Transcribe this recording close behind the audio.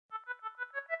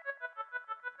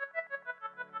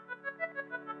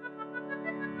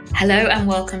Hello and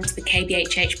welcome to the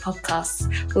KBHH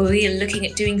podcast, where we are looking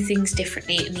at doing things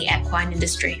differently in the equine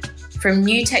industry. From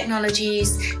new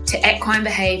technologies to equine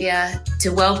behaviour to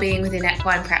well-being within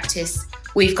equine practice,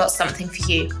 we've got something for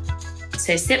you.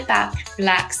 So sit back,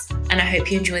 relax, and I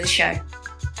hope you enjoy the show.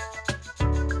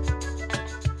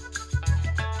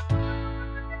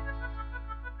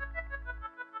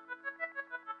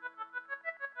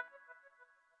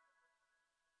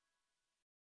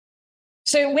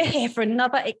 So we're here for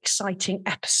another exciting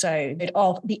episode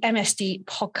of the MSD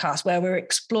podcast, where we're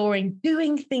exploring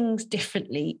doing things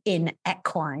differently in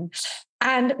equine.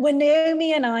 And when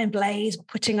Naomi and I and Blaze were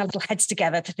putting our little heads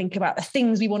together to think about the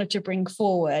things we wanted to bring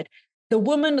forward, the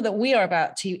woman that we are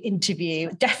about to interview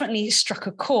definitely struck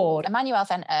a chord. Emmanuelle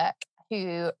van Urk,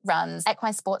 who runs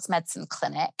Equine Sports Medicine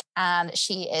Clinic, and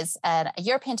she is a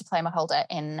European diploma holder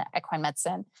in equine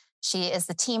medicine. She is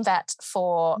the team vet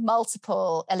for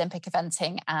multiple Olympic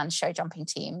eventing and show jumping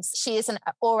teams. She is an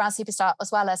all-round superstar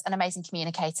as well as an amazing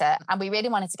communicator. And we really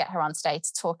wanted to get her on today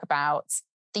to talk about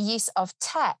the use of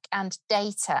tech and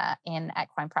data in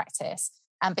equine practice,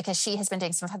 because she has been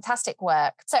doing some fantastic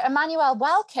work. So Emmanuelle,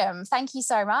 welcome. Thank you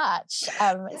so much.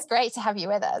 It's great to have you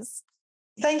with us.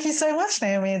 Thank you so much,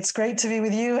 Naomi. It's great to be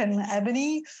with you and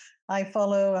Ebony. I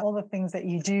follow all the things that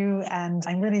you do, and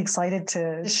I'm really excited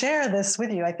to share this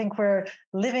with you. I think we're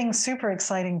living super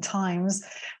exciting times.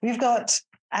 We've got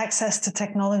access to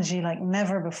technology like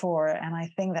never before, and I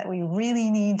think that we really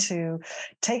need to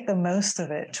take the most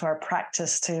of it to our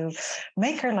practice to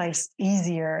make our lives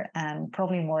easier and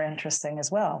probably more interesting as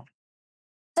well.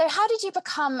 So how did you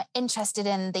become interested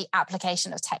in the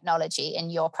application of technology in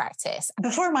your practice?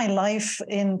 Before my life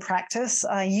in practice,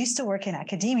 I used to work in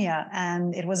academia,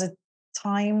 and it was a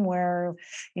time where,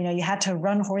 you had to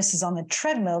run horses on the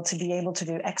treadmill to be able to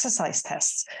do exercise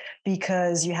tests,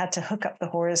 because you had to hook up the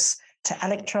horse to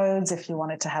electrodes. If you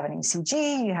wanted to have an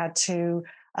ECG, you had to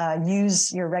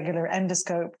use your regular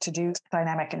endoscope to do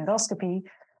dynamic endoscopy.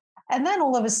 And then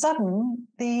all of a sudden,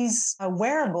 these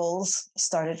wearables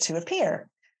started to appear.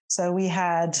 So we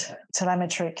had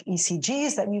telemetric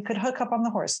ECGs that you could hook up on the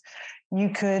horse. You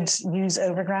could use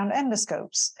overground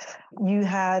endoscopes. You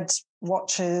had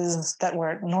watches that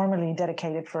were normally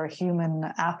dedicated for human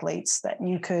athletes that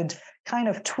you could kind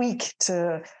of tweak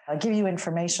to give you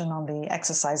information on the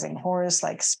exercising horse,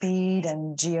 like speed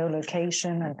and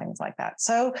geolocation and things like that.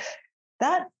 So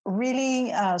that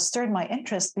really stirred my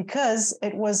interest, because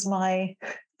it was my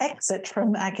exit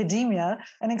from academia,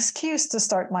 an excuse to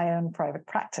start my own private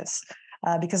practice,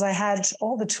 because I had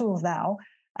all the tools now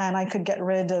and I could get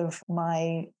rid of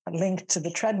my link to the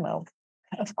treadmill.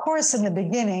 Of course, in the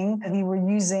beginning, we were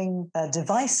using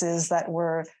devices that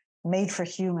were made for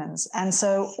humans. And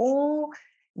so all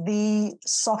the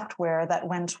software that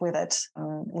went with it,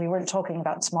 we weren't talking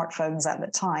about smartphones at the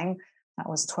time, that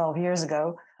was 12 years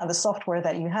ago. The software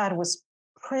that you had was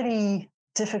pretty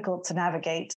difficult to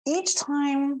navigate. Each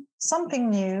time something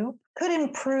new could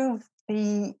improve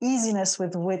the easiness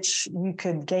with which you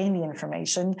could gain the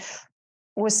information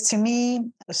was, to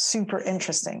me, super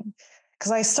interesting.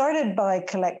 Because I started by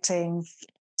collecting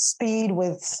speed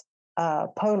with a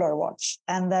Polar watch,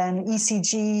 and then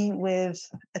ECG with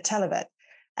a televet.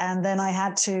 And then I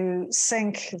had to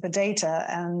sync the data,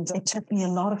 and it took me a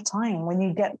lot of time. When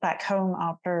you get back home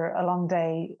after a long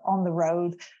day on the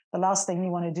road, the last thing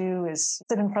you want to do is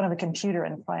sit in front of a computer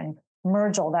and try and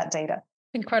merge all that data.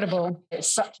 Incredible. It's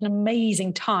such an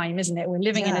amazing time, isn't it? We're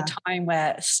living in a time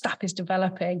where stuff is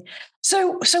developing.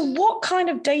 So what kind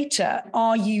of data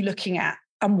are you looking at,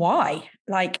 and why?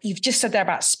 Like you've just said there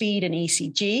about speed and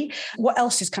ECG. What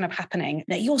else is kind of happening?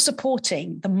 That you're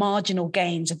supporting the marginal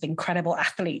gains of incredible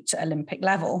athletes at Olympic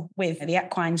level with the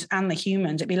equines and the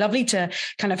humans. It'd be lovely to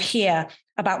kind of hear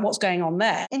about what's going on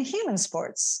there. In human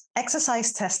sports,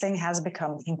 exercise testing has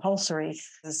become compulsory.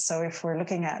 So if we're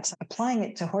looking at applying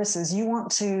it to horses, you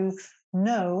want to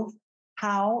know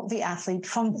how the athlete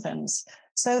functions,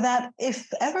 so that if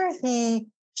ever he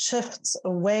shifts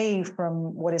away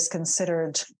from what is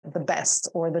considered the best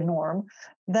or the norm,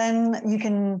 then you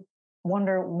can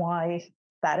wonder why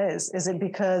that is. Is it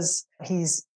because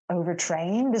he's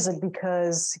overtrained? Is it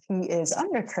because he is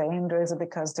undertrained? Or is it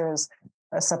because there's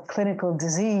a subclinical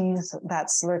disease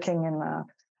that's lurking in the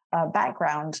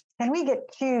background? Can we get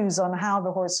cues on how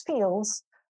the horse feels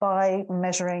by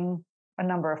measuring a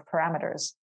number of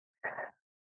parameters?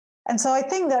 And so I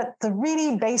think that the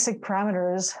really basic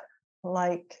parameters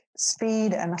like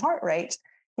speed and heart rate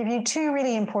give you two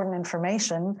really important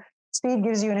information. Speed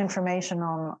gives you an information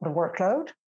on the workload,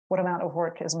 what amount of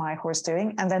work is my horse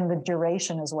doing, and then the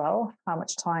duration as well. How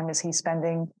much time is he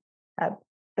spending at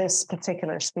this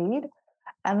particular speed?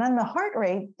 And then the heart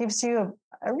rate gives you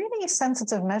a really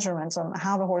sensitive measurement on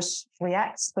how the horse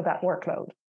reacts to that workload.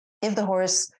 If the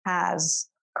horse has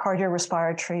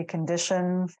cardiorespiratory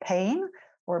condition, pain,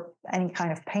 or any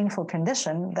kind of painful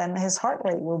condition, then his heart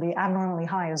rate will be abnormally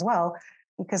high as well,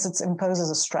 because it imposes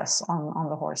a stress on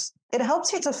the horse. It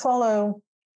helps you to follow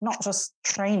not just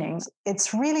training.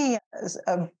 It's really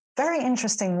a very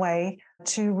interesting way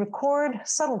to record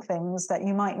subtle things that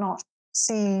you might not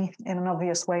see in an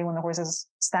obvious way when the horse is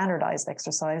standardized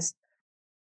exercise.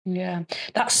 Yeah,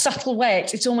 that subtle way.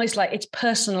 It's almost like it's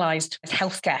personalized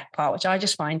healthcare part, which I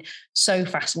just find so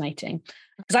fascinating.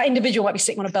 Because that individual might be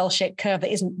sitting on a bell-shaped curve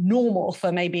that isn't normal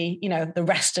for maybe, the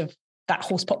rest of that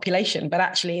horse population, but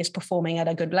actually is performing at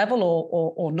a good level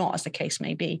or not, as the case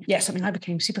may be. Yeah, something I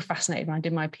became super fascinated when I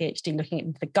did my PhD, looking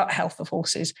at the gut health of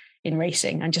horses in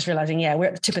racing and just realizing, we're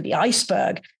at the tip of the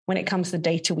iceberg when it comes to the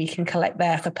data we can collect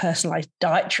there for personalized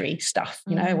dietary stuff,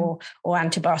 or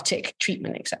antibiotic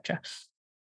treatment, etc.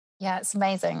 Yeah, it's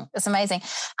amazing. It's amazing.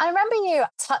 I remember you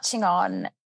touching on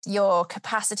your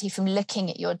capacity from looking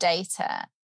at your data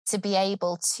to be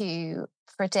able to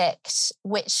predict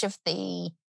which of the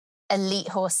elite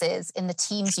horses in the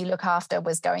teams you look after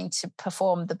was going to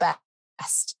perform the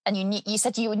best. And you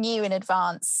said you knew in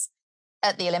advance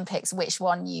at the Olympics which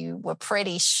one you were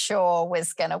pretty sure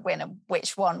was going to win and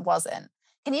which one wasn't.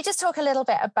 Can you just talk a little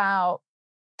bit about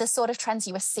the sort of trends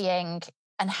you were seeing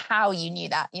and how you knew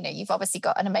that? You've obviously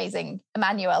got an amazing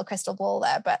Emmanuel crystal ball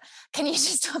there, but can you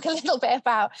just talk a little bit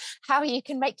about how you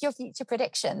can make your future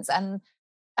predictions and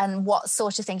what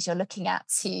sort of things you're looking at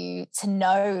to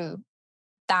know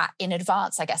that in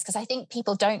advance, I guess? Because I think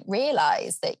people don't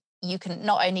realize that you can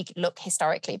not only look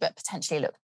historically, but potentially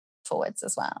look forwards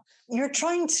as well. You're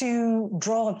trying to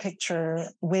draw a picture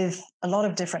with a lot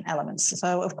of different elements.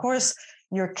 So, of course,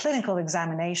 your clinical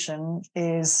examination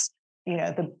is,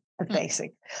 the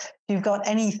basic. If you've got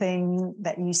anything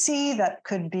that you see that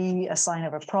could be a sign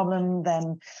of a problem,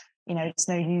 then it's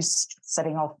no use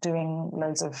setting off doing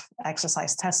loads of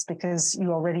exercise tests because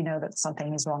you already know that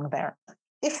something is wrong there.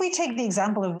 If we take the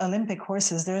example of Olympic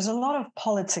horses, there's a lot of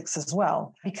politics as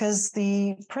well, because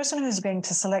the person who's going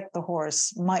to select the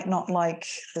horse might not like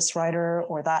this rider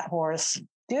or that horse.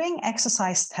 Doing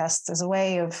exercise tests is a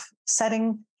way of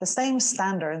setting the same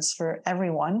standards for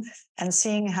everyone and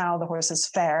seeing how the horses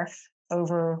fare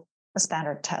over a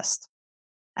standard test.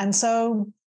 And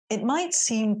so it might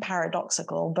seem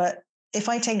paradoxical, but if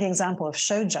I take the example of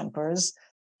show jumpers,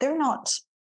 they're not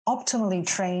optimally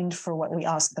trained for what we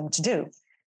ask them to do.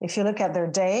 If you look at their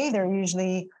day, they're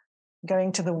usually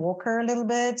going to the walker a little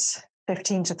bit,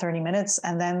 15 to 30 minutes,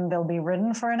 and then they'll be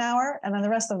ridden for an hour. And then the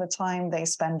rest of the time they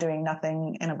spend doing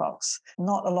nothing in a box.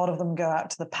 Not a lot of them go out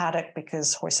to the paddock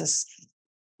because horses,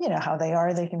 how they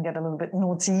are, they can get a little bit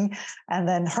naughty and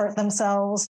then hurt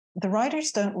themselves. The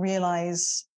riders don't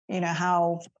realize,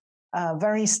 how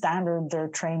very standard their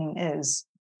training is.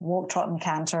 Walk, trot, and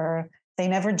canter. They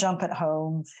never jump at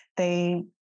home. They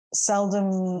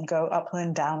seldom go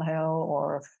uphill, downhill,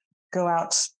 or go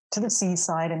out to the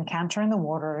seaside and canter in the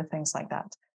water, things like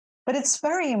that. But it's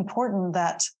very important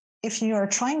that if you are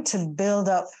trying to build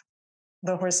up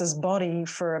the horse's body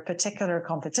for a particular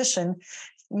competition,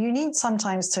 you need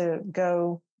sometimes to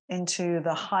go into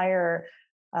the higher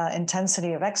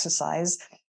intensity of exercise.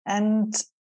 And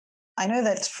I know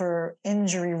that for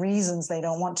injury reasons, they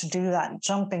don't want to do that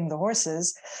jumping the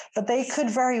horses, but they could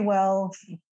very well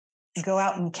go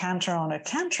out and canter on a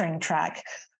cantering track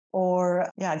or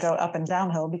go up and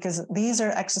downhill, because these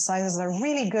are exercises that are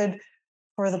really good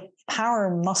for the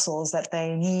power muscles that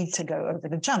they need to go over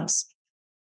the jumps.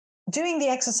 Doing the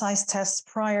exercise tests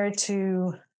prior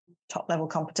to top level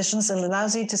competitions, it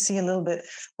allows you to see a little bit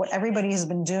what everybody has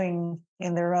been doing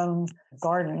in their own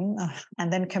garden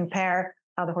and then compare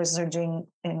how the horses are doing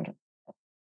in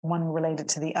one related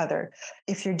to the other.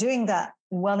 If you're doing that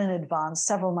well in advance,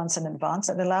 several months in advance,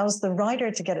 it allows the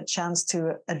rider to get a chance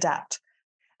to adapt.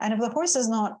 And if the horse is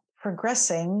not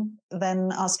progressing,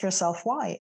 then ask yourself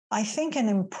why. I think an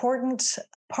important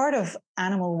part of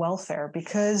animal welfare,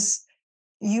 because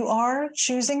you are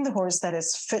choosing the horse that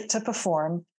is fit to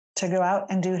perform, to go out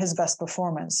and do his best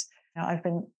performance. Now, I've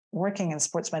been working in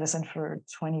sports medicine for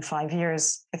 25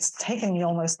 years. It's taken me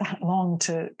almost that long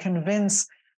to convince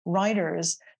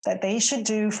riders that they should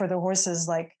do for the horses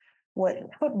like what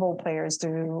football players do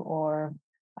or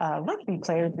rugby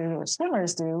players do or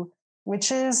swimmers do,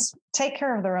 which is take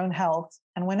care of their own health.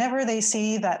 And whenever they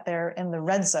see that they're in the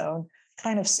red zone,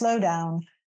 kind of slow down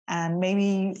and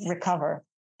maybe recover.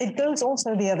 It goes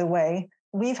also the other way.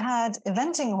 We've had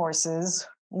eventing horses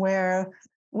where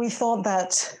we thought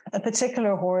that a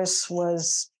particular horse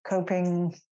was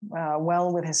coping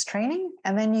well with his training.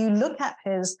 And then you look at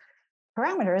his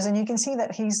parameters and you can see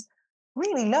that he's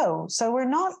really low. So we're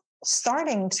not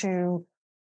starting to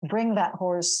bring that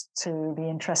horse to the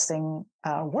interesting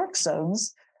work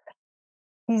zones.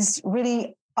 He's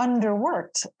really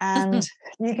underworked. And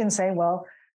you can say, well,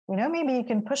 maybe you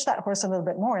can push that horse a little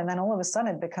bit more. And then all of a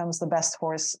sudden it becomes the best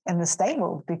horse in the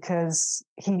stable because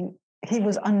he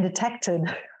was undetected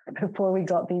before we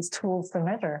got these tools to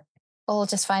measure. Or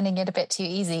just finding it a bit too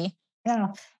easy.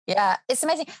 Yeah. Yeah. It's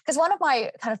amazing. Because one of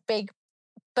my kind of big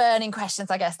burning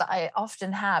questions, I guess, that I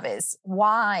often have is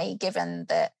why, given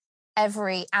that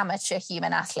every amateur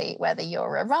human athlete, whether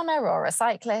you're a runner or a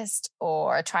cyclist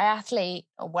or a triathlete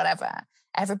or whatever,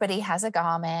 everybody has a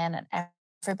Garmin and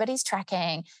everybody's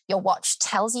tracking. Your watch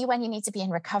tells you when you need to be in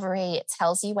recovery. It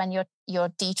tells you when you're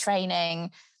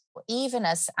detraining. Even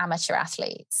as amateur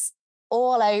athletes,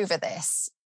 all over this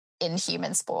in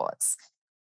human sports.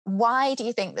 Why do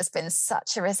you think there's been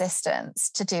such a resistance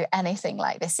to do anything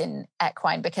like this in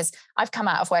equine? Because I've come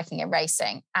out of working in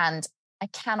racing and I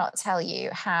cannot tell you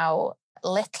how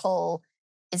little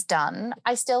is done.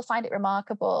 I still find it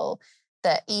remarkable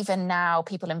that even now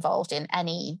people involved in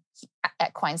any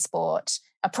equine sport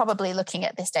are probably looking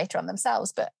at this data on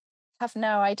themselves, but have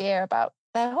no idea about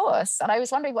their horse. And I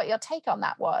was wondering what your take on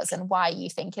that was and why you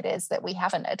think it is that we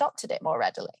haven't adopted it more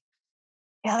readily.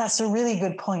 Yeah, that's a really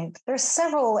good point. There's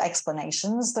several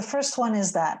explanations. The first one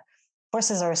is that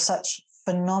horses are such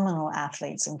phenomenal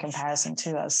athletes in comparison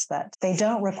to us that they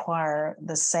don't require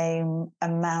the same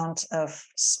amount of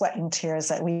sweat and tears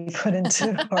that we put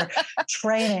into our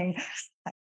training.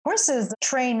 Horses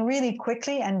train really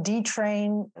quickly and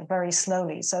detrain very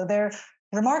slowly. So they're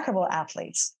remarkable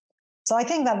athletes. So I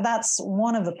think that that's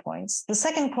one of the points. The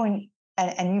second point,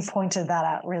 and you pointed that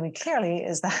out really clearly,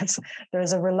 is that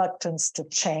there's a reluctance to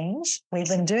change. We've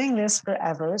been doing this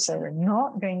forever, so we're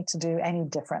not going to do any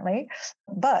differently.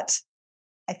 But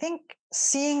I think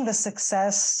seeing the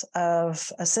success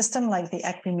of a system like the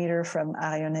Equimeter from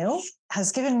Arionil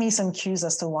has given me some cues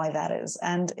as to why that is.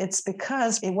 And it's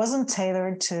because it wasn't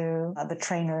tailored to the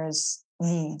trainer's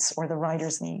needs or the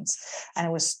rider's needs, and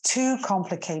it was too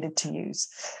complicated to use.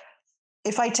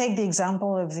 If I take the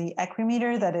example of the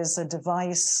Equimeter, that is a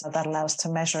device that allows to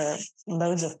measure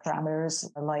loads of parameters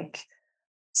like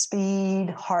speed,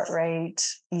 heart rate,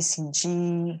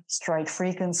 ECG, stride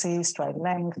frequency, stride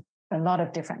length, a lot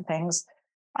of different things.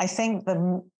 I think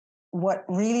what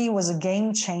really was a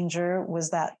game changer was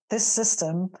that this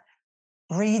system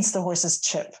reads the horse's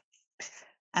chip.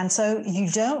 And so you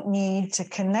don't need to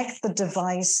connect the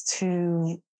device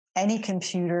to any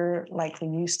computer like we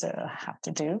used to have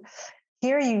to do.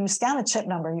 Here you scan the chip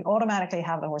number, you automatically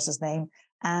have the horse's name,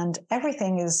 and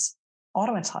everything is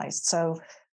automatized. So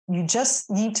you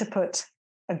just need to put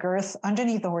a girth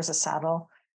underneath the horse's saddle,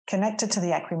 connect it to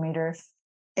the Equimeter.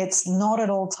 It's not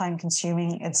at all time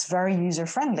consuming. It's very user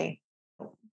friendly.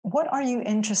 What are you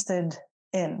interested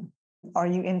in? Are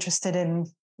you interested in,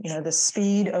 the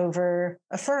speed over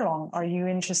a furlong? Are you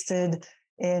interested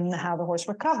in how the horse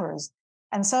recovers?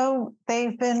 And so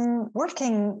they've been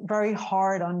working very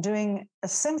hard on doing a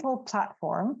simple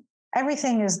platform.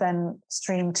 Everything is then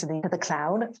streamed to the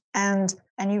cloud, and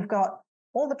you've got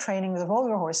all the trainings of all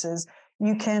your horses.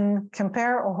 You can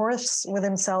compare a horse with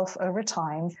himself over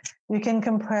time. You can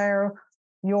compare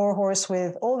your horse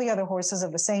with all the other horses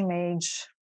of the same age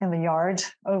in the yard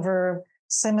over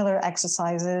similar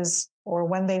exercises or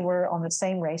when they were on the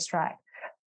same racetrack,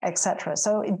 etc.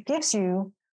 So it gives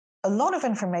you a lot of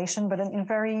information, but in a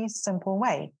very simple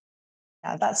way.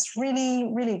 That's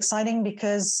really, really exciting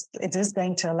because it is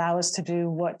going to allow us to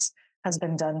do what has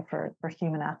been done for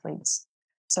human athletes.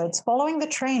 So it's following the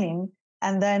training.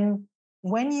 And then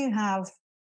when you have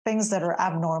things that are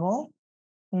abnormal,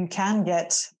 you can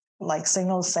get like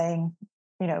signals saying,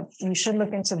 you should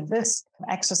look into this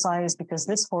exercise because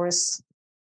this horse's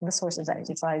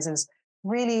exercise is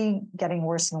really getting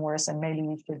worse and worse, and maybe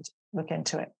you should look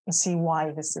into it and see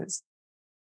why this is.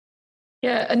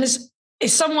 Yeah, and as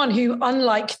someone who,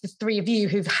 unlike the three of you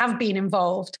who have been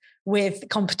involved with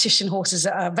competition horses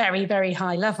at a very, very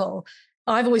high level,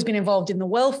 I've always been involved in the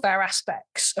welfare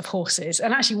aspects of horses.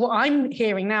 And actually what I'm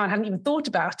hearing now, and hadn't even thought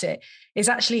about it, is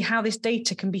actually how this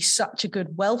data can be such a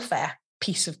good welfare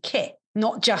piece of kit,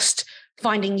 not just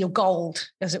finding your gold,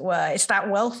 as it were. It's that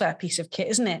welfare piece of kit,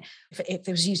 isn't it? If it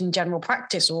was used in general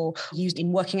practice or used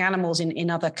in working animals in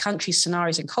other countries,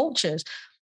 scenarios and cultures,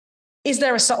 is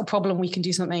there a subtle problem we can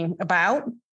do something about?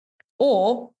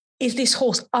 Or is this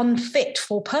horse unfit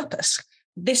for purpose?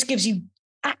 This gives you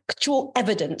actual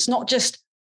evidence, not just,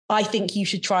 I think you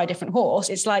should try a different horse.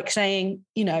 It's like saying,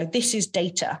 this is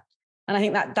data. And I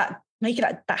think that making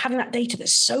that having that data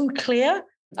that's so clear,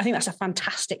 I think that's a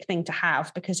fantastic thing to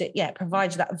have, because it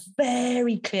provides that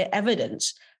very clear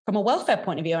evidence from a welfare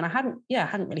point of view. And I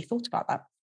hadn't really thought about that.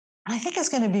 I think it's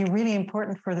going to be really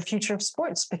important for the future of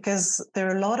sports, because there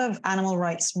are a lot of animal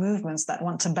rights movements that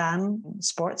want to ban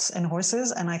sports and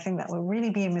horses. And I think that will really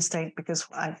be a mistake, because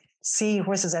I see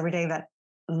horses every day that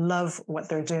love what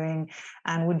they're doing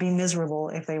and would be miserable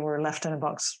if they were left in a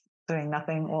box doing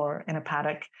nothing or in a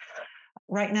paddock.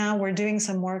 Right now, we're doing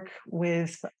some work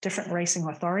with different racing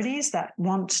authorities that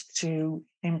want to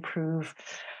improve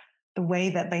the way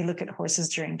that they look at horses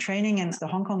during training. And the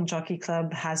Hong Kong Jockey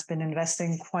Club has been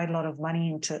investing quite a lot of money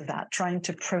into that, trying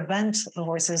to prevent the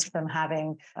horses from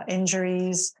having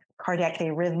injuries, cardiac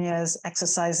arrhythmias,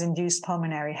 exercise-induced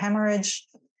pulmonary hemorrhage.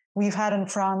 We've had in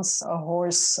France a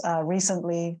horse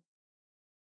recently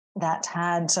that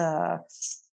had, that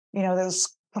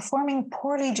was performing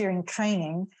poorly during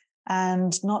training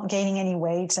and not gaining any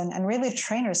weight. And really the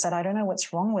trainer said, I don't know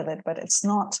what's wrong with it, but it's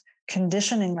not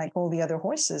conditioning like all the other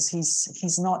horses.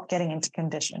 He's not getting into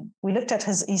condition. We looked at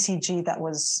his ECG that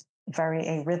was very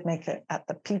arrhythmic at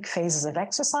the peak phases of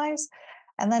exercise.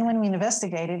 And then when we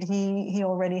investigated, he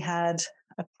already had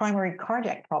a primary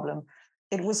cardiac problem.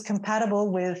 It was compatible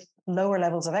with lower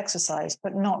levels of exercise,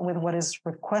 but not with what is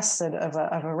requested of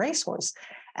a racehorse.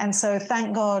 And so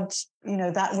thank God,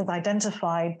 that was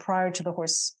identified prior to the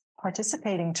horse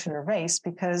participating to a race,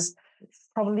 because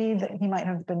probably that he might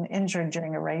have been injured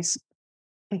during a race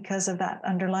because of that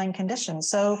underlying condition.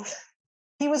 So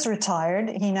he was retired.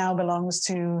 He now belongs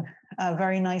to a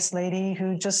very nice lady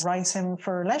who just rides him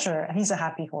for leisure. He's a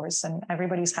happy horse, and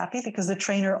everybody's happy because the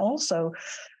trainer also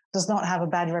does not have a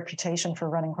bad reputation for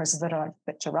running horses that aren't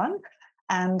fit to run,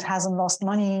 and hasn't lost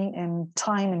money in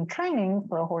time and training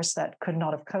for a horse that could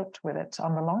not have coped with it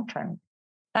on the long term.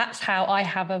 That's how I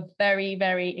have a very,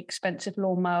 very expensive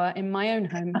lawnmower in my own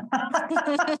home.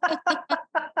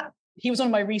 He was one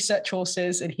of my research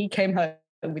horses and he came home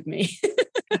with me.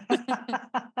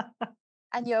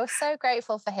 And you're so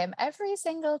grateful for him every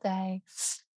single day.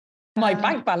 My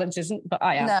bank balance isn't, but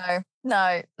I am.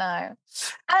 No.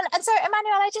 And so,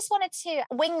 Emmanuel, I just wanted to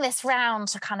wing this round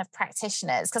to kind of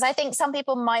practitioners, because I think some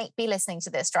people might be listening to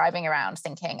this driving around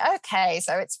thinking, okay,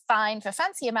 so it's fine for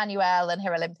fancy Emmanuel and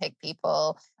her Olympic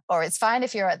people, or it's fine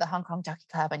if you're at the Hong Kong Jockey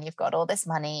Club and you've got all this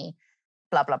money,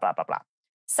 blah, blah, blah, blah, blah.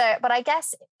 So, but I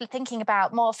guess thinking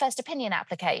about more first opinion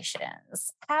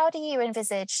applications, how do you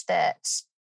envisage that,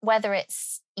 whether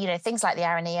it's, things like the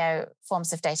RNEO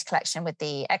forms of data collection with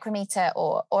the Equimeter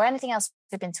or anything else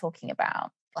we've been talking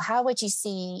about, how would you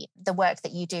see the work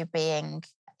that you do being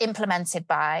implemented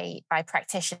by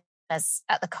practitioners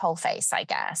at the coalface, I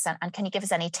guess? And can you give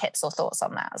us any tips or thoughts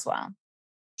on that as well?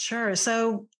 Sure.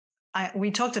 So we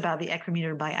talked about the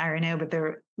Equimeter by RNO, but there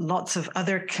are lots of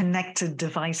other connected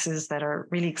devices that are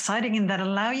really exciting and that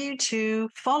allow you to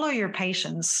follow your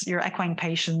patients, your equine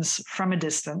patients, from a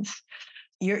distance.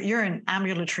 You're in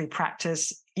ambulatory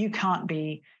practice. You can't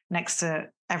be next to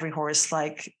every horse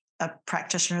like a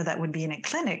practitioner that would be in a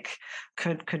clinic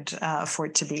could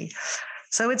afford to be.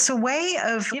 So it's a way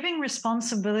of giving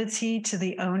responsibility to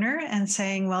the owner and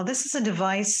saying, well, this is a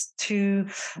device to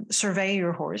survey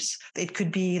your horse. It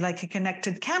could be like a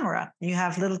connected camera. You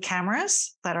have little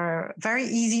cameras that are very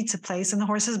easy to place in the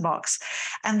horse's box,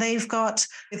 and they've got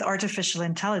with artificial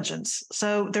intelligence.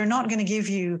 So they're not going to give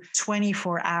you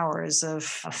 24 hours of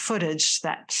footage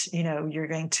that, you're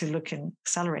going to look and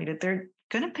accelerate it. They're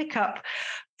going to pick up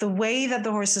the way that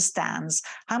the horse stands,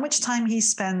 how much time he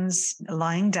spends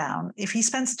lying down. If he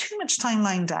spends too much time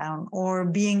lying down or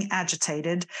being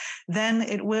agitated, then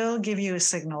it will give you a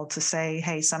signal to say,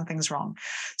 hey, something's wrong.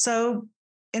 So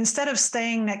instead of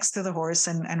staying next to the horse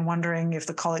and wondering if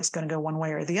the colic's going to go one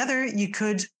way or the other, you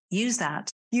could use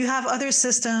that. You have other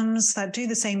systems that do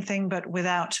the same thing, but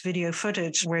without video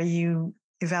footage, where you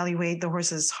evaluate the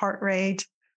horse's heart rate,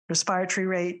 respiratory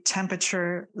rate,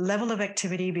 temperature, level of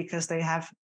activity, because they have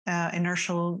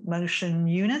inertial motion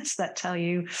units that tell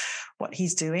you what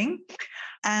he's doing.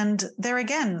 And there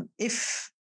again, if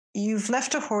you've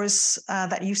left a horse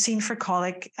that you've seen for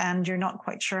colic and you're not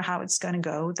quite sure how it's going to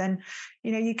go, then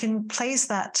you can place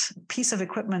that piece of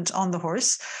equipment on the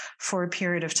horse for a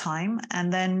period of time,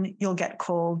 and then you'll get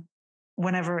called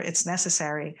whenever it's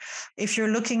necessary. If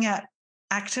you're looking at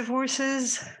active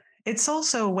horses, it's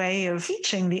also a way of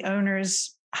teaching the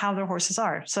owners how their horses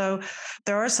are. So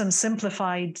there are some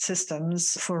simplified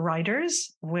systems for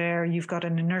riders where you've got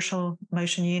an inertial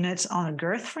motion unit on a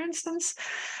girth, for instance,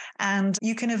 and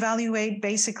you can evaluate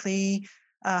basically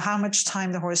how much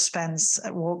time the horse spends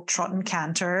at walk, trot, and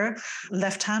canter,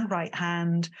 left hand, right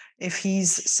hand, if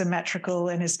he's symmetrical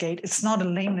in his gait. It's not a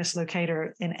lameness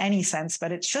locator in any sense,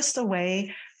 but it's just a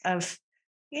way of,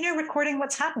 recording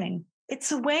what's happening.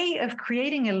 It's a way of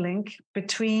creating a link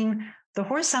between the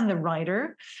horse and the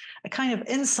rider, a kind of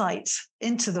insight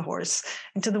into the horse,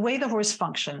 into the way the horse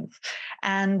functions.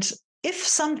 And if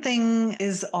something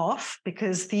is off,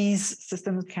 because these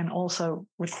systems can also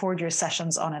record your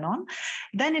sessions on and on,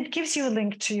 then it gives you a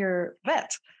link to your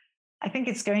vet. I think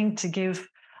it's going to give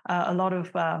a lot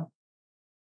of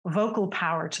vocal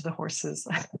power to the horses.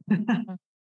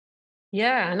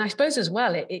 Yeah, and I suppose as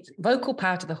well, it's vocal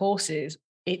power to the horses.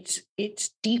 It's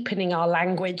deepening our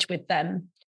language with them,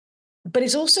 but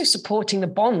it's also supporting the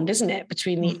bond, isn't it,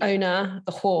 between the owner,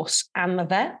 the horse, and the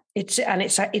vet.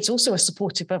 It's also a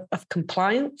supportive of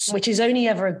compliance, which is only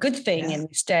ever a good thing in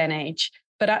this day and age.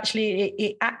 But actually,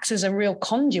 it acts as a real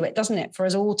conduit, doesn't it, for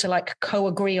us all to like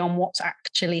co-agree on what's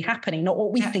actually happening, not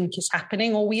what we think is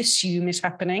happening or we assume is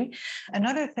happening.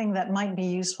 Another thing that might be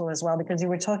useful as well, because you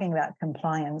were talking about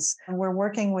compliance, and we're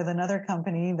working with another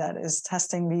company that is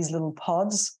testing these little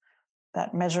pods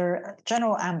that measure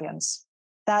general ambience.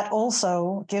 That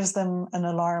also gives them an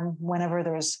alarm whenever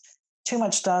there's too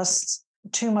much dust,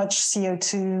 too much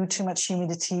CO2, too much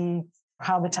humidity,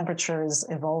 how the temperature is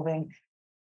evolving.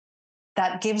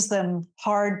 That gives them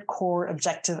hardcore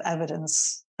objective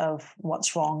evidence of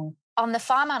what's wrong. On the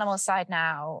farm animal side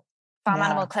now,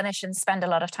 animal clinicians spend a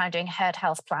lot of time doing herd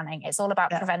health planning. It's all about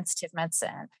preventative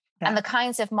medicine. Yeah. And the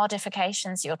kinds of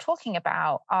modifications you're talking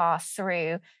about are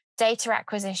through data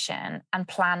acquisition and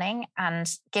planning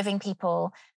and giving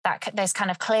people those kind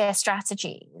of clear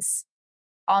strategies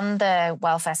on the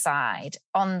welfare side,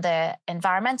 on the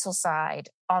environmental side,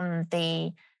 on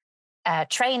the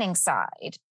training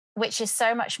side, which is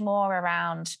so much more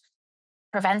around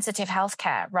preventative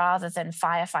healthcare rather than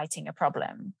firefighting a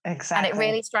problem. Exactly. And it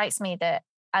really strikes me that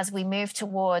as we move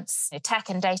towards tech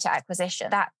and data acquisition,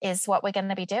 that is what we're going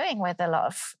to be doing with a lot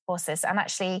of horses. And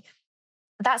actually,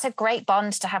 that's a great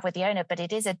bond to have with the owner, but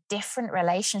it is a different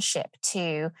relationship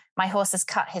to my horse has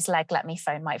cut his leg, let me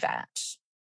phone my vet.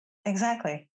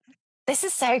 Exactly. This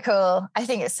is so cool. I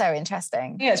think it's so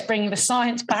interesting. Yeah, it's bringing the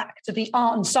science back to the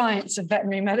art and science of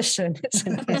veterinary medicine,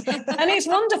 isn't it? And it's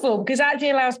wonderful because it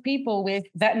actually allows people with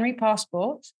veterinary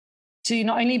passports to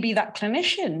not only be that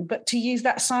clinician, but to use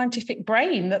that scientific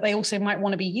brain that they also might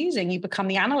want to be using. You become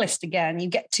the analyst again. You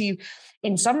get to,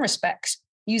 in some respects,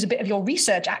 use a bit of your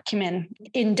research acumen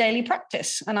in daily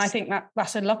practice. And I think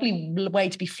that's a lovely way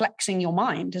to be flexing your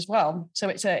mind as well. So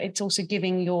it's also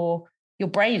giving your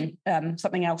brain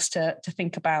something else to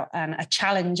think about and a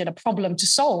challenge and a problem to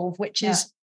solve, which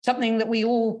is something that we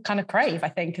all kind of crave, I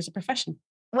think, as a profession.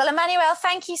 Well, Emmanuel,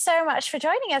 thank you so much for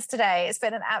joining us today. It's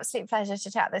been an absolute pleasure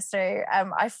to chat this through.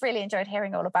 I've really enjoyed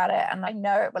hearing all about it, and I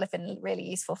know it will have been really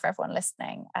useful for everyone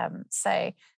listening.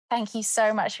 So thank you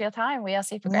so much for your time. We are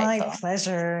super grateful. My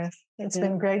pleasure. It's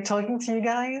been great talking to you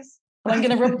guys. Well, I'm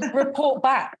going to report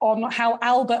back on how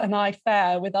Albert and I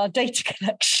fare with our data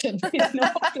collection.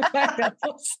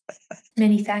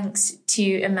 Many thanks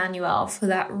to Emmanuel for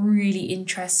that really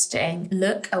interesting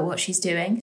look at what she's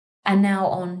doing. And now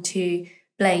on to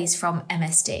Blaise from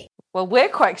MSD. Well, we're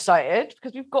quite excited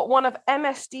because we've got one of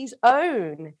MSD's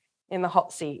own in the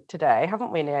hot seat today,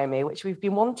 haven't we, Naomi? Which we've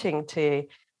been wanting to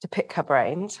pick her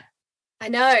brains. I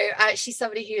know. She's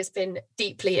somebody who has been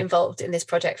deeply involved in this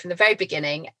project from the very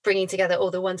beginning, bringing together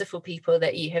all the wonderful people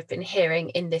that you have been hearing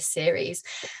in this series.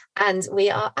 And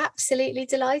we are absolutely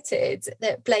delighted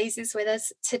that Blaise is with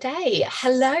us today.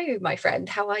 Hello, my friend.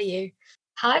 How are you?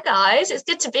 Hi, guys. It's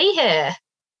good to be here.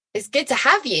 It's good to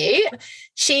have you.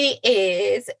 She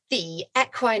is the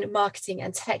Equine Marketing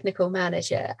and Technical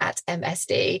Manager at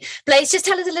MSD. Blaise, just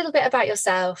tell us a little bit about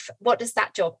yourself. What does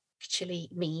that job actually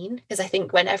mean? Because I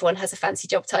think when everyone has a fancy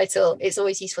job title, it's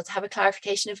always useful to have a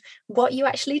clarification of what you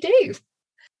actually do.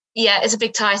 Yeah, it's a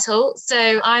big title.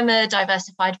 So I'm a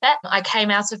diversified vet. I came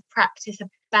out of practice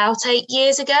about 8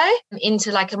 years ago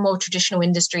into like a more traditional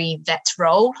industry vet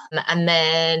role. And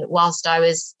then whilst I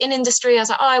was in industry, I was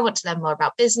like, I want to learn more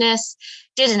about business,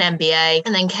 did an MBA,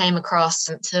 and then came across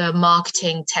to a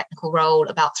marketing technical role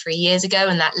about 3 years ago.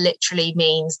 And that literally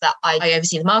means that I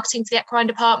oversee the marketing for the equine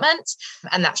department.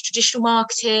 And that's traditional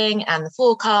marketing and the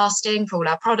forecasting for all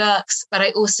our products. But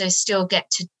I also still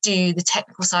get to do the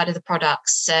technical side of the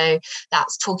products. So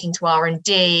that's talking to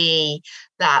R&D,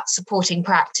 that's supporting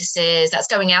practices, that's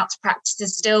going out to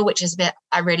practices still, which is a bit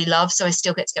I really love. So I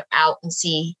still get to go out and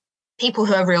see people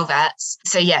who are real vets.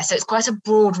 So so it's quite a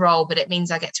broad role, but it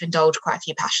means I get to indulge quite a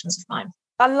few passions of mine.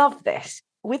 I love this.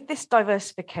 With this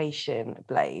diversification,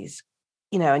 Blaise,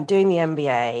 and doing the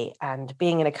MBA and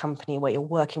being in a company where you're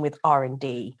working with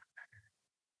R&D,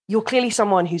 you're clearly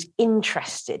someone who's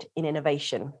interested in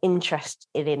innovation,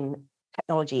 interested in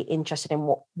technology, interested in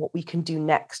what we can do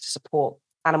next to support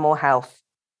animal health,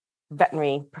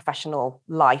 veterinary professional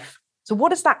life. So what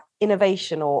does that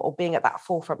innovation or being at that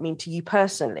forefront mean to you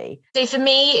personally? So for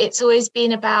me, it's always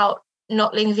been about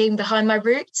not leaving behind my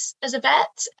roots as a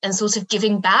vet and sort of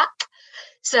giving back.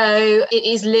 So it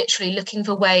is literally looking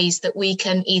for ways that we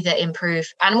can either improve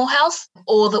animal health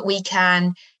or that we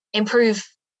can improve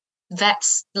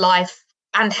vets' life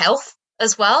and health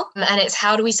as well. And it's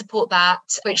how do we support that,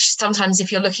 which sometimes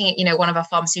if you're looking at, one of our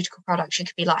pharmaceutical products, it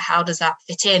could be like, how does that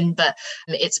fit in? But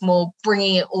it's more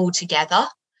bringing it all together.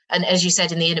 And as you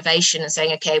said in the innovation and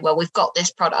saying, okay, well, we've got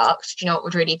this product. Do you know what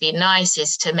would really be nice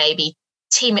is to maybe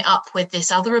team it up with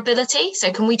this other ability.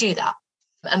 So can we do that?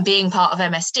 And being part of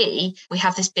MSD, we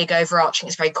have this big overarching,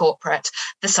 it's very corporate,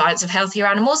 the science of healthier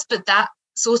animals, but that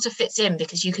sort of fits in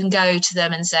because you can go to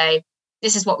them and say,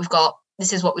 this is what we've got,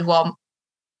 this is what we want.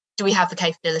 Do we have the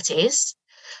capabilities?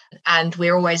 And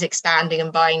we're always expanding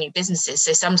and buying new businesses.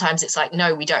 So sometimes it's like,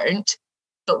 no, we don't,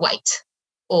 but wait.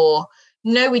 Or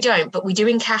no, we don't, but we do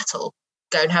in cattle.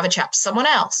 Go and have a chat with someone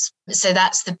else. So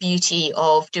that's the beauty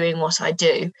of doing what I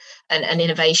do. And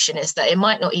innovation is that it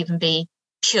might not even be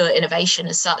pure innovation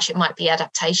as such. It might be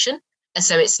adaptation. And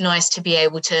so it's nice to be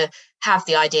able to have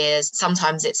the ideas.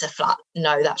 Sometimes it's a flat,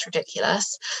 no, that's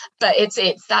ridiculous. But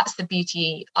that's the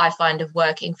beauty I find of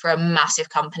working for a massive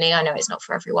company. I know it's not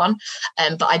for everyone,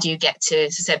 but I do get to,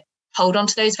 as I said, hold on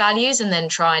to those values and then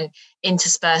try and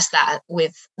intersperse that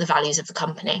with the values of the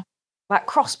company. That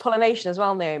cross-pollination as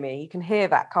well, Naomi, you can hear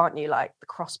that, can't you? Like the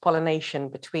cross-pollination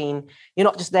between, you're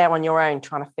not just there on your own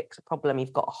trying to fix a problem,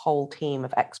 you've got a whole team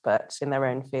of experts in their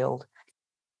own field.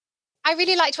 I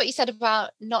really liked what you said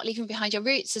about not leaving behind your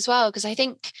roots as well, because I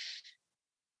think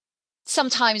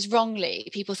sometimes wrongly,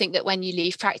 people think that when you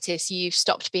leave practice, you've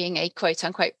stopped being a quote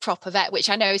unquote proper vet, which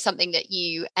I know is something that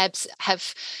you, Ebbs,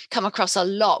 have come across a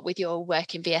lot with your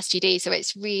work in VSGD. So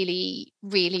it's really,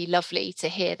 really lovely to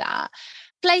hear that.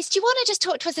 Blaise, do you want to just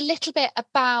talk to us a little bit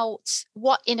about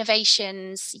what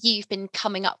innovations you've been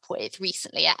coming up with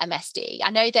recently at MSD? I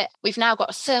know that we've now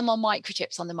got thermal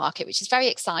microchips on the market, which is very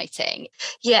exciting.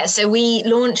 Yeah, so we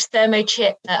launched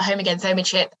ThermoChip, Home Again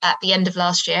ThermoChip at the end of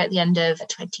last year, at the end of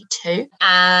 22.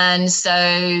 And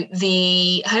so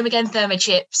the Home Again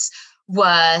ThermoChips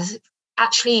was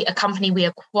actually a company we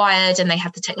acquired and they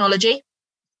had the technology.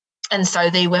 And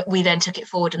so we then took it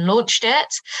forward and launched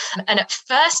it. And at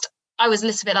first, I was a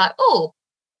little bit like, oh,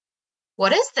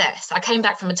 what is this? I came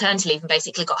back from maternity leave and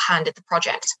basically got handed the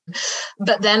project.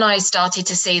 But then I started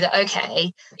to see that,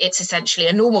 okay, it's essentially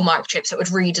a normal microchip. So it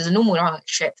would read as a normal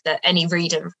microchip that any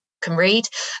reader can read.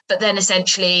 But then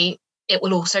essentially it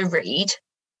will also read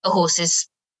a horse's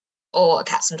or a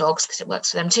cat's and dogs, because it works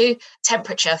for them too,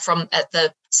 temperature from at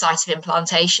the site of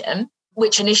implantation,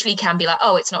 which initially can be like,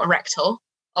 oh, it's not a rectal.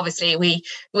 Obviously,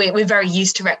 we're very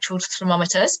used to rectal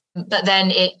thermometers, but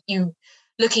then you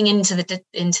looking into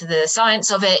the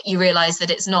science of it, you realise that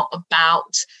it's not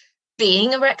about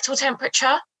being a rectal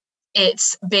temperature.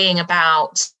 It's being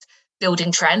about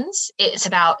building trends. It's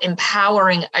about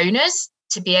empowering owners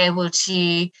to be able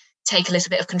to take a little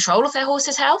bit of control of their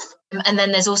horse's health. And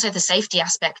then there's also the safety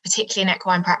aspect, particularly in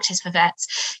equine practice for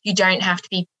vets. You don't have to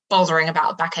be bothering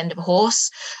about the back end of a horse.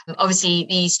 Obviously,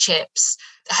 these chips,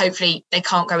 hopefully they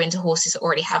can't go into horses that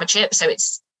already have a chip. So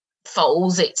it's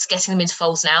foals, it's getting them into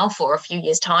foals now for a few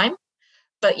years' time.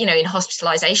 But, in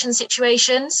hospitalization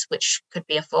situations, which could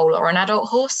be a foal or an adult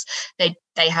horse,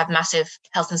 they have massive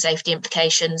health and safety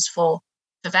implications for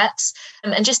vets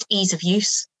and just ease of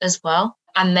use as well.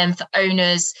 And then for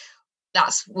owners,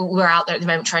 we're out there at the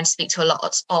moment trying to speak to a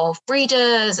lot of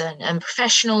breeders and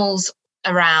professionals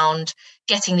around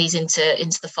getting these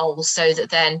into the foals so that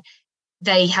then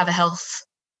they have a health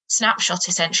snapshot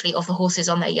essentially of the horses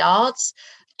on their yards.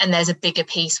 And there's a bigger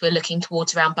piece we're looking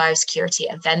towards around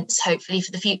biosecurity events, hopefully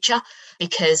for the future,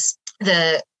 because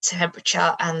the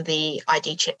temperature and the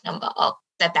ID chip number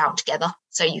they're bound together.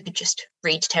 So you could just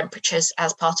read temperatures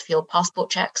as part of your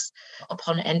passport checks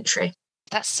upon entry.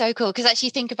 That's so cool, because actually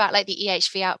think about like the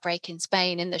EHV outbreak in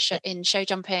Spain in show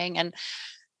jumping, and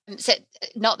so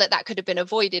not that could have been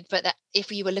avoided, but that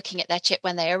if you were looking at their chip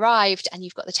when they arrived and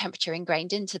you've got the temperature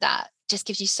ingrained into that, just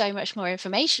gives you so much more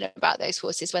information about those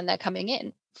horses when they're coming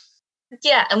in.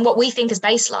 Yeah, and what we think is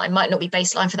baseline might not be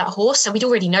baseline for that horse. So we'd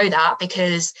already know that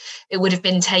because it would have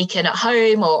been taken at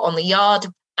home or on the yard.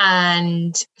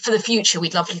 And for the future,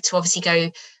 we'd love to obviously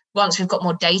go, once we've got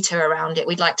more data around it,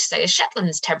 we'd like to say a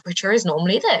Shetland's temperature is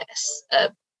normally this.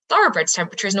 thoroughbred's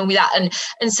temperature is normally that.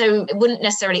 And so it wouldn't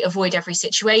necessarily avoid every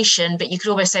situation, but you could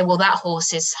almost say, well, that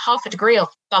horse is half a degree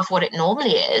above what it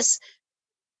normally is.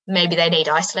 Maybe they need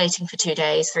isolating for 2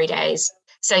 days, 3 days.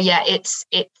 So yeah,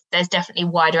 there's definitely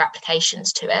wider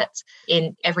applications to it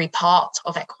in every part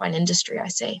of equine industry, I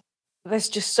see. There's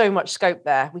just so much scope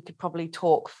there. We could probably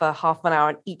talk for half an hour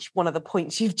on each one of the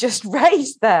points you've just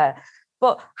raised there.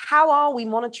 But how are we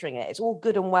monitoring it? It's all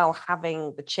good and well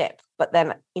having the chip, but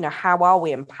then, how are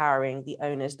we empowering the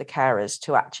owners, the carers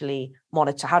to actually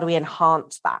monitor? How do we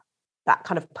enhance that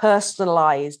kind of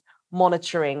personalized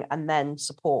monitoring and then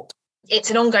support?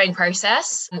 It's an ongoing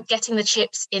process. Getting the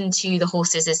chips into the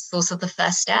horses is sort of the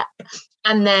first step.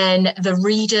 And then the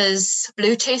readers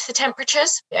Bluetooth the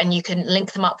temperatures, and you can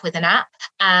link them up with an app.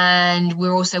 And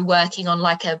we're also working on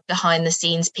like a behind the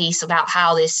scenes piece about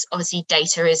how this obviously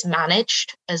data is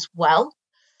managed as well.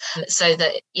 So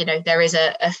that, there is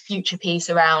a future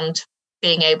piece around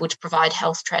being able to provide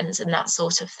health trends and that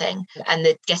sort of thing. And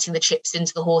getting the chips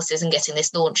into the horses and getting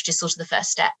this launched is sort of the first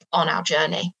step on our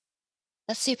journey.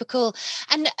 That's super cool.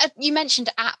 And you mentioned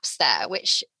apps there,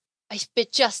 which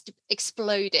just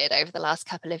exploded over the last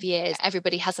couple of years.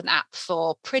 Everybody has an app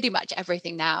for pretty much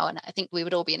everything now. And I think we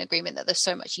would all be in agreement that there's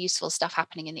so much useful stuff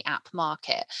happening in the app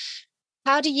market.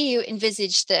 How do you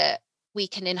envisage that we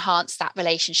can enhance that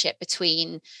relationship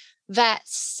between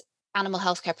vets, animal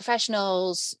healthcare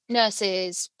professionals,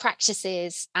 nurses,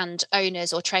 practices, and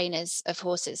owners or trainers of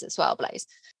horses as well, Blaise?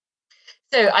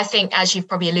 So I think, as you've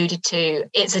probably alluded to,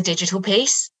 it's a digital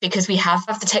piece because we have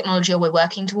the technology, or we're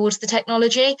working towards the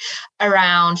technology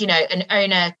around, an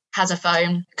owner has a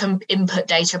phone, can input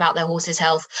data about their horse's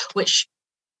health, which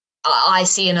I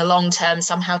see in a long term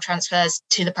somehow transfers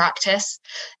to the practice.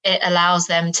 It allows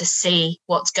them to see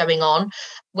what's going on.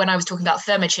 When I was talking about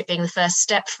thermochip being the first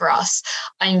step for us,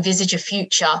 I envisage a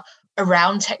future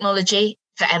around technology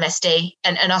for MSD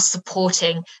and us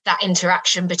supporting that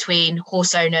interaction between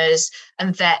horse owners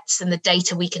and vets and the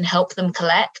data we can help them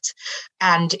collect.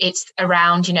 And it's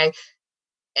around,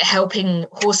 helping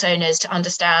horse owners to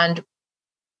understand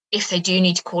if they do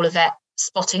need to call a vet,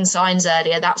 spotting signs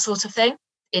earlier, that sort of thing.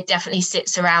 It definitely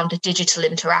sits around a digital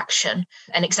interaction,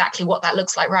 and exactly what that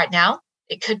looks like right now.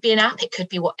 It could be an app, it could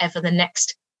be whatever the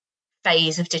next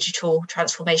phase of digital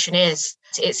transformation is.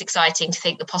 It's exciting to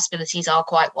think the possibilities are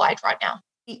quite wide right now.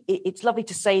 It's lovely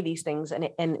to say these things, and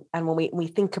when we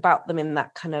think about them in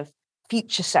that kind of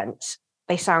future sense,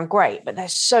 they sound great, but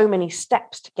there's so many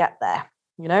steps to get there.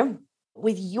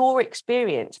 With your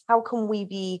experience, how can we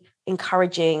be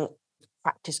encouraging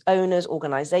practice owners,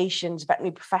 organizations,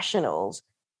 veterinary professionals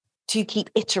to keep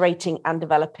iterating and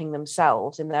developing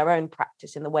themselves in their own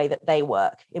practice, in the way that they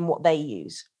work, in what they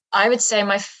use? I would say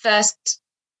my first,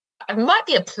 it might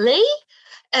be a plea,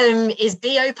 is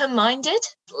be open-minded.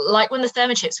 Like when the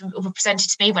thermochips were presented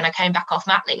to me when I came back off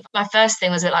mat leave, my first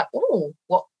thing was a bit like,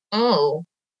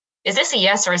 is this a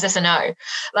yes or is this a no?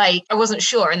 Like, I wasn't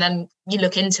sure. And then you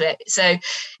look into it. So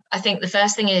I think the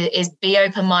first thing is be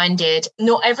open-minded.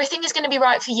 Not everything is going to be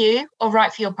right for you or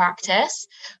right for your practice,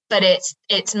 but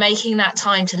it's making that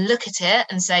time to look at it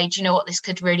and say, do you know what, this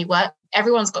could really work.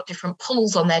 Everyone's got different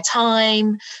pulls on their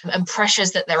time and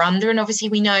pressures that they're under. And obviously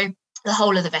we know the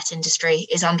whole of the vet industry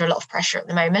is under a lot of pressure at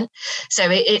the moment. So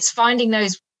it's finding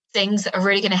those things that are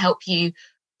really going to help you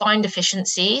find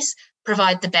efficiencies,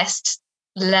 provide the best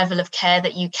level of care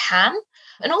that you can,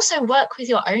 and also work with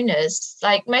your owners.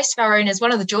 Like most of our owners,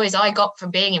 one of the joys I got from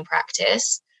being in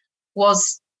practice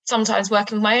was sometimes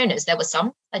working with my owners. There were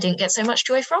some I didn't get so much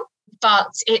joy from, but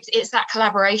it's that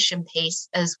collaboration piece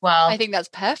as well. I think that's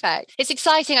perfect. It's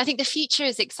exciting. I think the future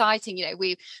is exciting.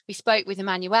 We spoke with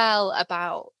Emmanuelle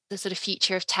about the sort of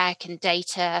future of tech and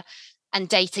data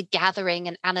gathering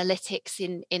and analytics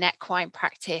in equine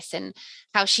practice, and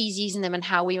how she's using them and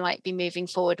how we might be moving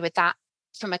forward with that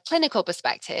from a clinical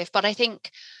perspective. But I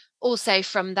think also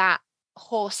from that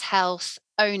horse health,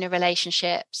 owner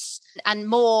relationships, and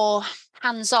more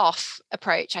hands-off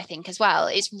approach, I think as well,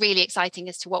 it's really exciting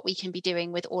as to what we can be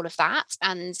doing with all of that.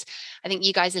 And I think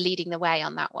you guys are leading the way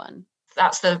on that one.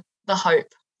 That's the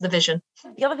hope, the vision.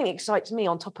 The other thing that excites me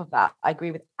on top of that, I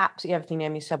agree with absolutely everything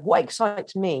Naomi said. What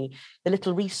excites me, the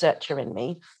little researcher in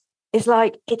me, is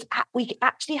like we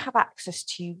actually have access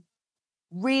to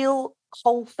real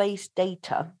whole face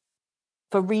data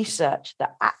for research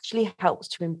that actually helps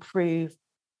to improve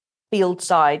field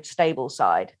side, stable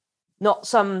side, not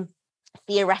some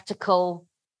theoretical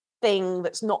thing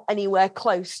that's not anywhere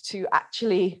close to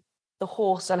actually the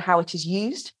horse and how it is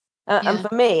used. And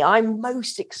for me, I'm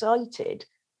most excited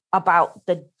about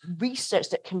the research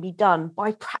that can be done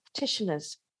by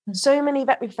practitioners. So many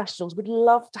veterinary professionals would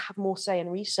love to have more say in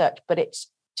research, but it's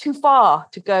too far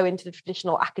to go into the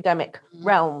traditional academic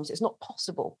realms. It's not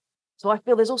possible. So I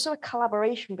feel there's also a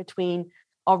collaboration between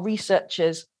our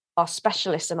researchers, our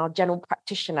specialists, and our general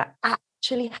practitioner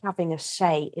actually having a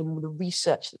say in the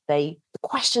research the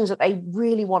questions that they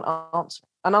really want answered.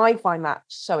 And I find that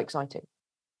so exciting.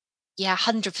 Yeah,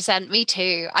 100%. Me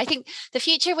too. I think the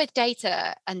future with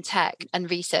data and tech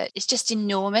and research is just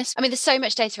enormous. I mean, there's so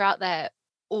much data out there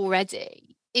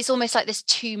already. It's almost like there's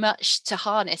too much to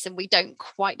harness and we don't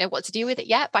quite know what to do with it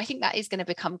yet. But I think that is going to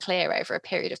become clear over a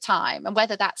period of time. And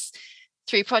whether that's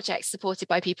through projects supported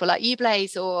by people like you,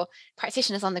 Blaise, or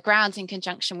practitioners on the ground in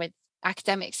conjunction with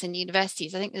academics and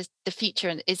universities, I think the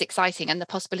future is exciting and the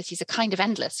possibilities are kind of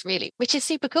endless, really, which is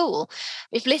super cool.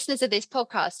 If listeners of this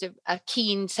podcast are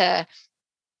keen to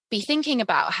be thinking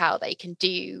about how they can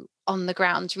do on the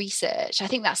ground research, I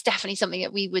think that's definitely something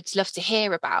that we would love to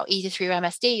hear about, either through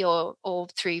MSD or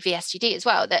through VSGD as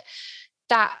well,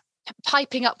 that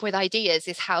piping up with ideas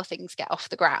is how things get off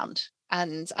the ground.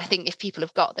 And I think if people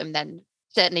have got them, then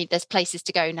certainly there's places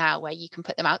to go now where you can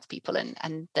put them out to people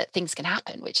and that things can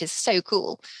happen, which is so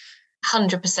cool.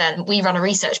 100%. We run a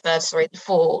research bursary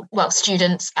for,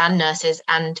 students and nurses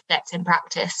and vets in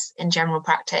practice, in general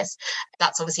practice.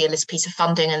 That's obviously a list piece of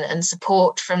funding and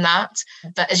support from that.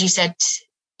 But as you said,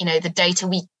 the data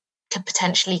we could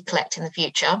potentially collect in the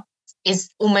future is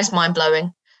almost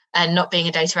mind-blowing. And not being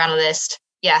a data analyst,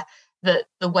 the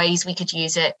ways we could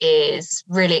use it is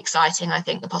really exciting. I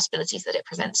think the possibilities that it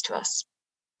presents to us.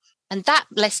 And that,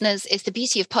 listeners, is the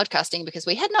beauty of podcasting, because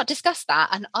we had not discussed that.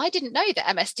 And I didn't know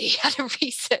that MSD had a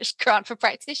research grant for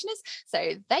practitioners.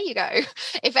 So there you go.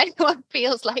 If anyone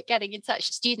feels like getting in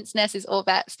touch, students, nurses or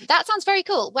vets, that sounds very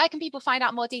cool. Where can people find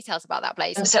out more details about that,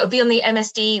 Blaise? So it'll be on the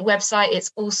MSD website.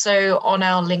 It's also on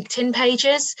our LinkedIn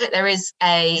pages. There is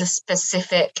a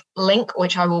specific link,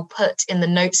 which I will put in the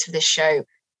notes for this show.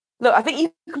 Look, I think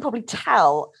you can probably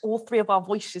tell all three of our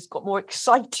voices got more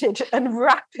excited and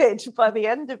rapid by the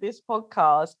end of this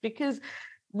podcast, because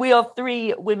we are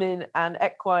three women and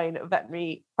equine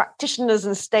veterinary practitioners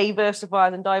and stay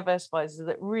versifiers and diversifiers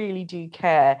that really do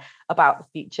care about the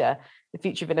future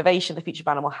of innovation, the future of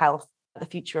animal health, the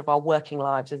future of our working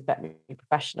lives as veterinary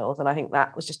professionals. And I think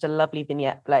that was just a lovely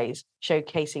vignette, Blaise,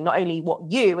 showcasing not only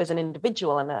what you as an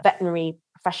individual and a veterinary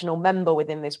professional member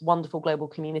within this wonderful global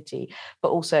community, but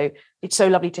also it's so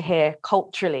lovely to hear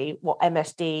culturally what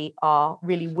MSD are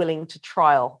really willing to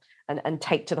trial and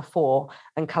take to the fore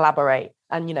and collaborate.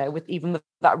 And, with even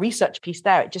that research piece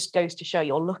there, it just goes to show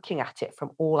you're looking at it from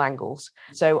all angles.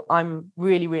 So I'm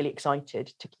really, really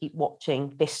excited to keep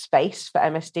watching this space for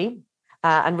MSD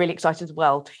and really excited as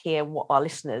well to hear what our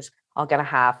listeners are going to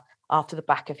have after the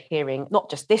back of hearing not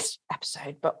just this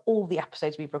episode, but all the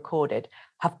episodes we've recorded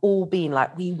have all been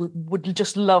like, we would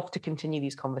just love to continue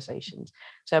these conversations.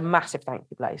 So a massive thank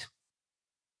you, Blaise.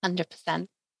 100%.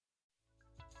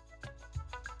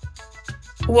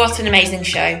 What an amazing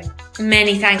show.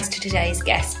 Many thanks to today's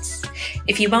guests.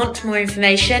 If you want more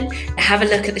information, have a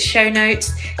look at the show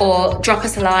notes or drop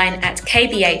us a line at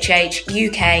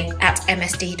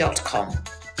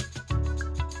kbhhuk@msd.com.